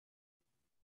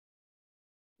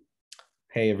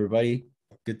Hey everybody,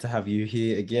 good to have you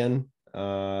here again.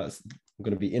 I'm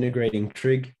going to be integrating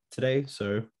Trig today,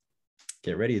 so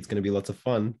get ready. It's going to be lots of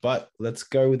fun. But let's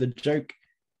go with a joke.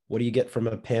 What do you get from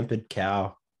a pampered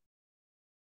cow?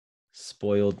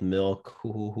 Spoiled milk.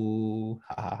 Hoo,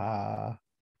 ha, ha, ha.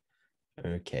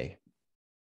 Okay,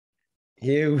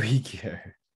 here we go.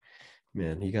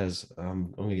 Man, you guys,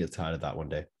 I'm going to get tired of that one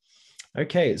day.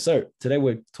 Okay, so today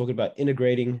we're talking about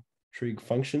integrating trig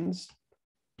functions.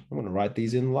 I'm going to write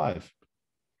these in live.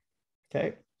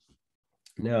 Okay.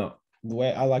 Now, the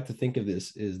way I like to think of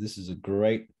this is a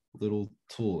great little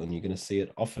tool, and you're going to see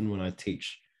it often when I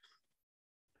teach.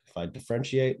 If I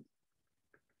differentiate,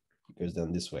 it goes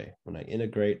down this way. When I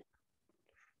integrate,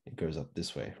 it goes up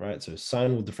this way, right? So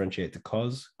sine will differentiate to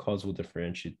cos will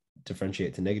differentiate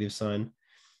to negative sine,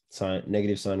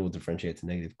 negative sine will differentiate to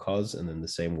negative cos, and then the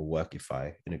same will work if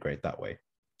I integrate that way.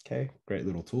 Okay, great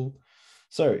little tool.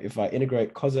 So if I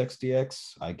integrate cos x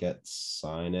dx, I get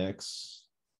sine x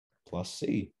plus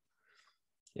c.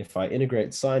 If I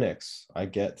integrate sine x, I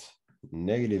get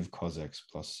negative cos x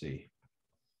plus c.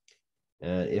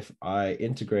 And if I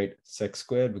integrate sec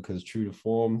squared, because true to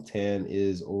form, tan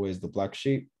is always the black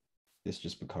sheep, this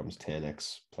just becomes tan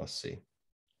x plus c.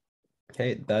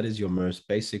 Okay, that is your most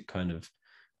basic kind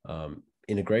of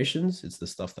integrations. It's the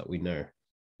stuff that we know.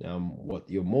 Now, what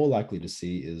you're more likely to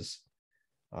see is,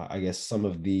 I guess, some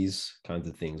of these kinds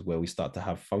of things where we start to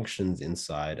have functions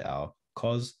inside our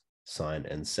cos, sine,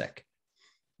 and sec.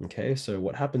 Okay, so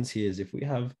what happens here is if we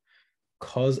have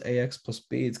cos ax plus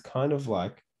b, it's kind of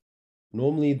like,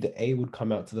 normally the a would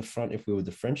come out to the front if we were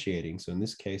differentiating. So in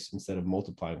this case, instead of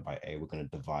multiplying by a, we're going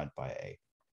to divide by a.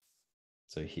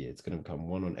 So here, it's going to become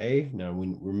 1 on a. Now,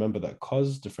 we remember that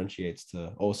cos differentiates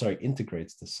to,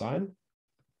 integrates to sine.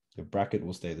 Your bracket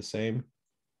will stay the same.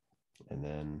 And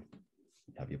then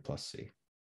you have your plus c.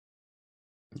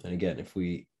 And again, if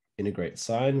we integrate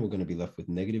sine, we're going to be left with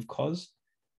negative cos.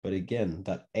 But again,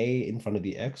 that a in front of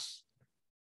the x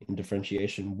in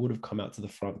differentiation would have come out to the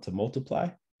front to multiply.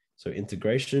 So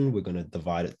integration, we're going to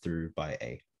divide it through by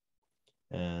a.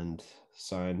 And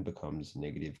sine becomes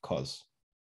negative cos.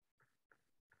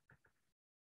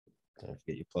 Don't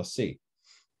forget your plus c.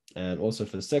 And also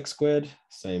for the sec squared,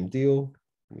 same deal.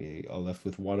 We are left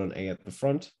with 1 on a at the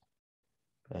front.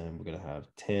 And we're going to have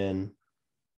tan.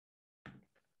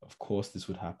 Of course, this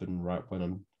would happen right when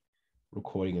I'm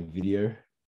recording a video.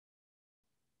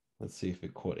 Let's see if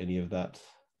it caught any of that.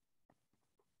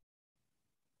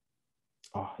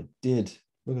 Oh, it did.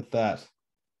 Look at that.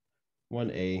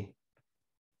 1a,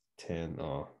 10.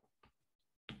 Oh.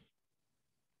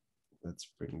 Let's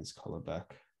bring this color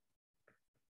back.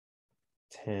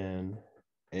 Tan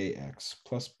ax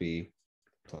plus b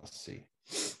plus c.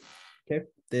 Okay,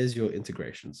 there's your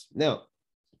integrations. Now,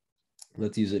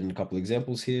 let's use it in a couple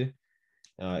examples here.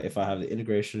 If I have the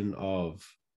integration of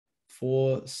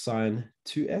 4 sine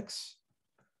 2x,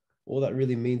 all that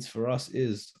really means for us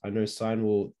is I know sine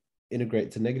will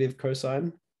integrate to negative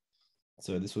cosine.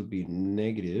 So this would be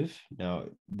negative. Now,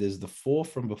 there's the 4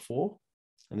 from before,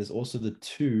 and there's also the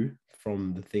 2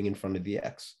 from the thing in front of the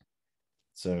x.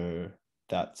 So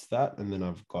that's that. And then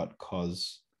I've got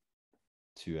cos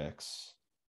 2x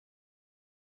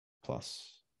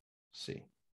plus c.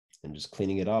 And just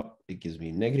cleaning it up, it gives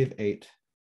me negative 8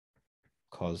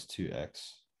 cos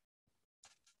 2x.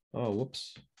 Oh,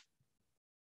 whoops.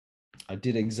 I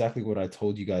did exactly what I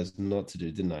told you guys not to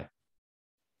do, didn't I?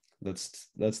 Let's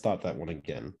start that one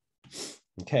again.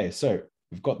 Okay, so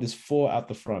we've got this 4 out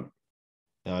the front.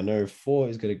 Now I know 4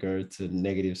 is going to go to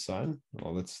negative sign.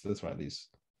 Well, let's write these.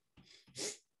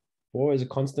 4 is a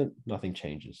constant, nothing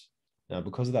changes. Now,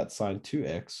 because of that sine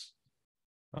 2x,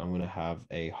 I'm going to have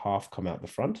a half come out the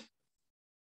front.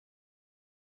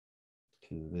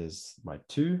 There's my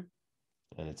 2,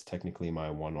 and it's technically my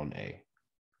 1 on a.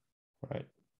 Right?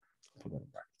 Put that in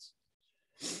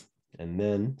brackets. And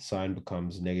then sine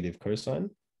becomes negative cosine.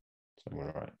 So I'm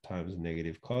going to write times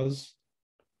negative cos.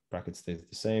 Bracket stays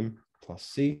the same, plus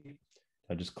c.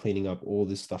 Now just cleaning up all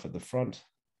this stuff at the front,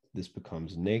 this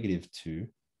becomes negative 2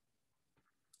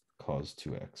 cos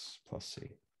 2x plus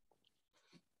c.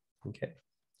 Okay.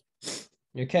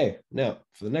 Okay, now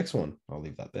for the next one, I'll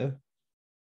leave that there.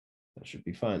 That should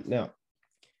be fine. Now,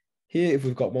 here, if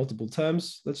we've got multiple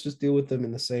terms, let's just deal with them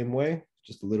in the same way,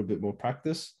 just a little bit more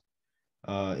practice.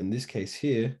 In this case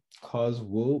here, cos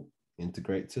will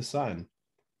integrate to sine.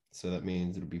 So that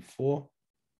means it'll be 4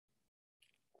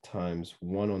 times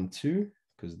 1 on 2,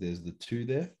 because there's the 2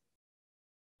 there,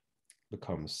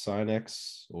 becomes sine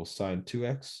x or sine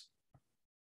 2x.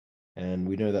 And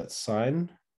we know that sine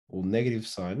or negative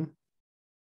sine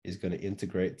is going to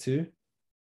integrate to,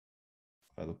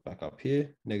 I look back up here,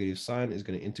 negative sine is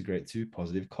going to integrate to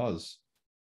positive cos.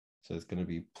 So it's going to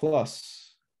be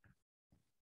plus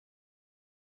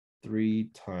 3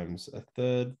 times a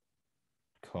third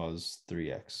cos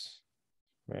 3x.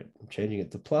 Right, I'm changing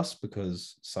it to plus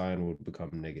because sine would become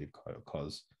negative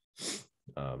cos.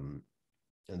 And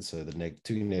so the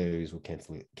two negatives will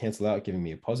cancel out, giving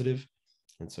me a positive.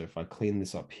 And so if I clean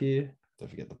this up here, don't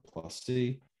forget the plus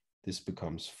c, this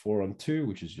becomes 4 on 2,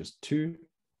 which is just 2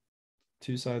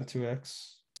 sine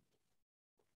 2x.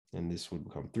 And this would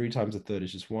become 3 times a third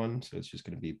is just 1. So it's just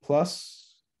going to be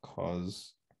plus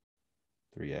cos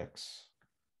 3x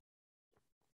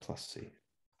plus c.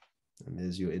 And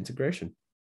there's your integration.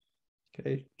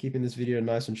 Okay, keeping this video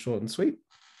nice and short and sweet.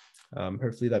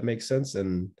 Hopefully that makes sense,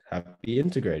 and happy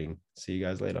integrating. See you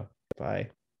guys later. Bye.